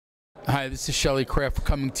Hi, this is Shelley Kraft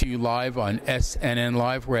coming to you live on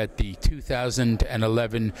SNNLive. We're at the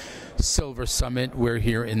 2011 Silver Summit. We're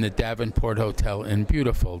here in the Davenport Hotel in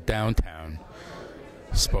beautiful downtown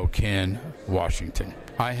Spokane, Washington.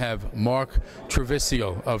 I have Mark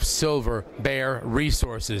Trevisiol of Silver Bear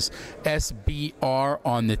Resources, SBR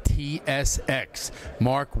on the TSX.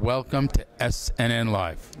 Mark, welcome to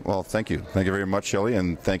SNNLive. Well, thank you. Thank you very much, Shelley,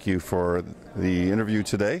 and thank you for the interview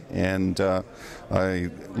today. And I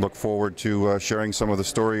look forward to sharing some of the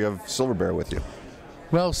story of Silver Bear with you.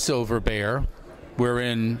 Well, Silver Bear, we're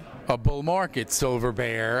in a bull market, Silver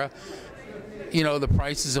Bear. You know, the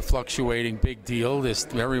prices are fluctuating, big deal.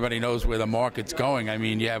 Everybody knows where the market's going. I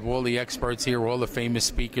mean, you have all the experts here, all the famous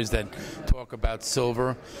speakers that talk about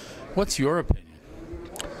silver. What's your opinion?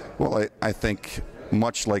 Well, I think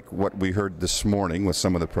much like what we heard this morning with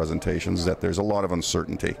some of the presentations, that there's a lot of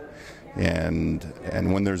uncertainty. And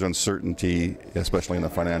when there's uncertainty, especially in the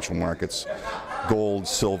financial markets, gold,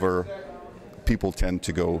 silver, people tend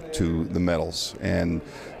to go to the metals. And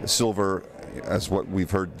silver, as what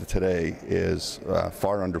we've heard today, is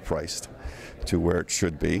far underpriced to where it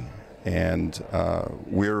should be. And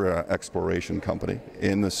we're an exploration company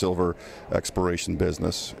in the silver exploration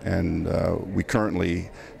business, and we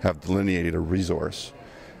currently have delineated a resource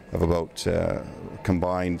of about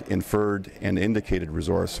combined inferred and indicated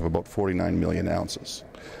resource of about 49 million ounces.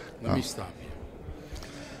 Let me stop you.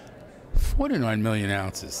 49 million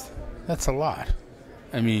ounces, that's a lot.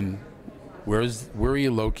 I mean, where are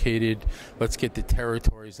you located? Let's get the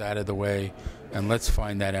territories out of the way, and let's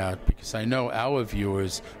find that out, because I know our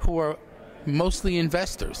viewers, who are mostly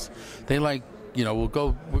investors, they like, you know, we're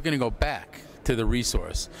going to go back to the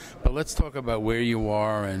resource, but let's talk about where you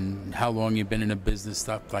are and how long you've been in a business,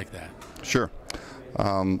 stuff like that. Sure.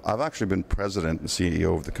 I've actually been president and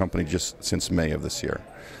CEO of the company just since May of this year.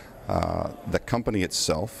 The company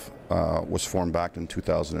itself was formed back in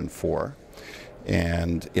 2004.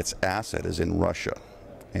 And its asset is in Russia,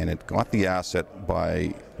 and it got the asset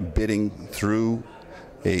by bidding through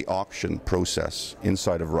a auction process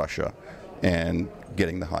inside of Russia and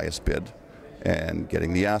getting the highest bid and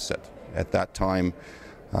getting the asset. At that time,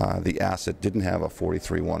 the asset didn't have a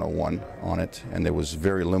 43101 on it, and there was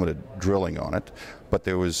very limited drilling on it, but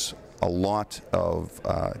there was a lot of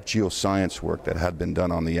geoscience work that had been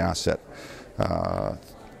done on the asset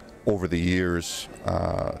over the years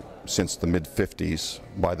since the mid-50s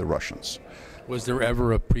by the Russians. Was there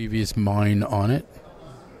ever a previous mine on it?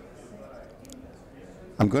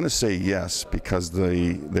 I'm going to say yes, because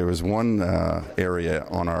there was one area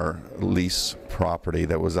on our lease property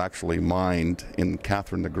that was actually mined in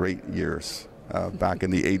Catherine the Great years, back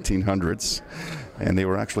in the 1800s, and they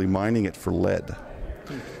were actually mining it for lead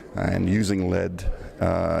and using lead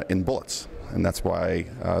in bullets, and that's why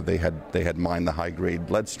they had mined the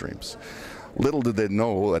high-grade lead streams. Little did they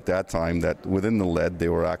know at that time that within the lead they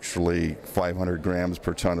were actually 500 grams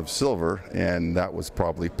per ton of silver, and that was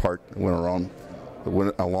probably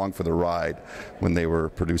went along for the ride when they were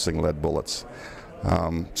producing lead bullets.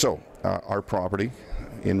 Our property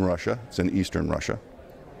in Russia, it's in eastern Russia.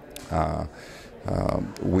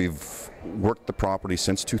 We've worked the property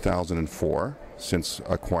since 2004, since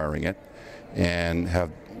acquiring it, and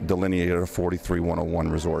have delineated a 43101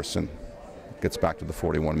 resource, and gets back to the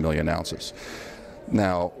 41 million ounces.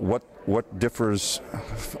 Now, what differs?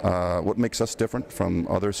 What makes us different from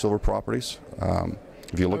other silver properties?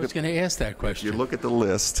 If you look I was going to ask that question. If you look at the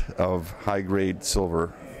list of high-grade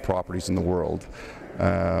silver properties in the world,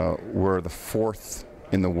 we're the fourth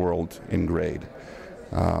in the world in grade.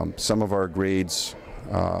 Some of our grades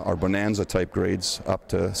are bonanza-type grades, up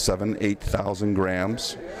to 8,000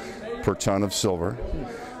 grams per ton of silver.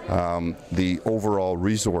 The overall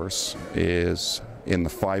resource is in the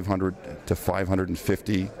 500 to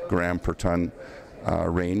 550 gram per ton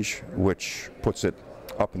range, which puts it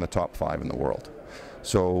up in the top 5 in the world.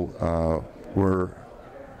 So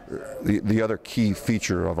the other key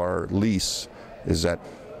feature of our lease is that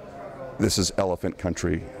this is elephant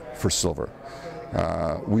country for silver.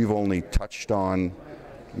 We've only touched on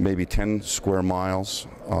maybe 10 square miles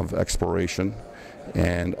of exploration,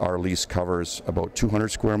 and our lease covers about 200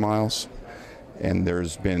 square miles, and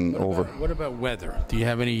there's been What about weather? Do you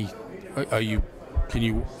have any? Can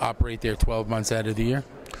you operate there 12 months out of the year?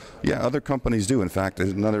 Yeah, other companies do. In fact,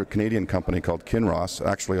 there's another Canadian company called Kinross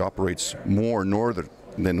actually operates more northern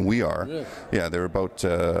than we are. Really? Yeah, they're about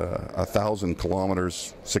 1,000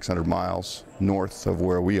 kilometers, 600 miles north of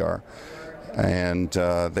where we are, and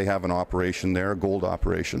they have an operation there, a gold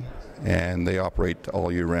operation, and they operate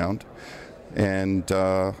all year round. And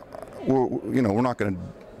we're not going to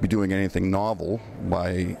be doing anything novel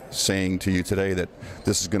by saying to you today that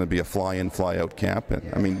this is going to be a fly-in, fly-out camp.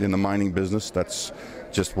 And I mean, in the mining business, that's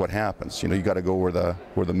just what happens. You know, you got to go where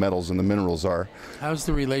the metals and the minerals are. How's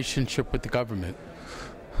the relationship with the government?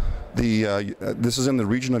 This is in the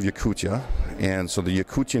region of Yakutia, and so the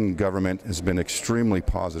Yakutian government has been extremely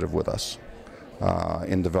positive with us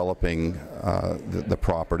in developing the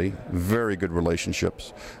property. Very good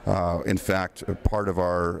relationships. In fact, part of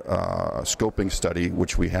our scoping study,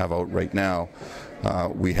 which we have out right now,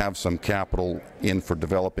 we have some capital in for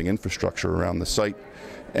developing infrastructure around the site,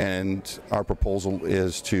 and our proposal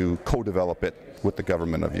is to co-develop it with the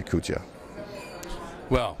government of Yakutia.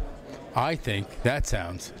 Well, I think that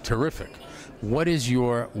sounds terrific. What is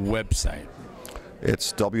your website?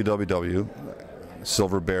 It's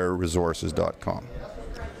www.silverbearresources.com.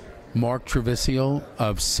 Mark Trevisiol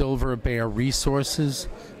of Silver Bear Resources,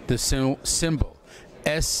 the symbol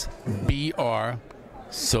SBR,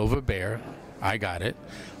 Silver Bear, I got it,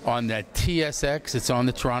 on that TSX. It's on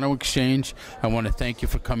the Toronto Exchange. I want to thank you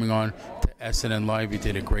for coming on to SNN Live. You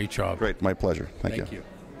did a great job. Great, my pleasure. Thank you. Thank you.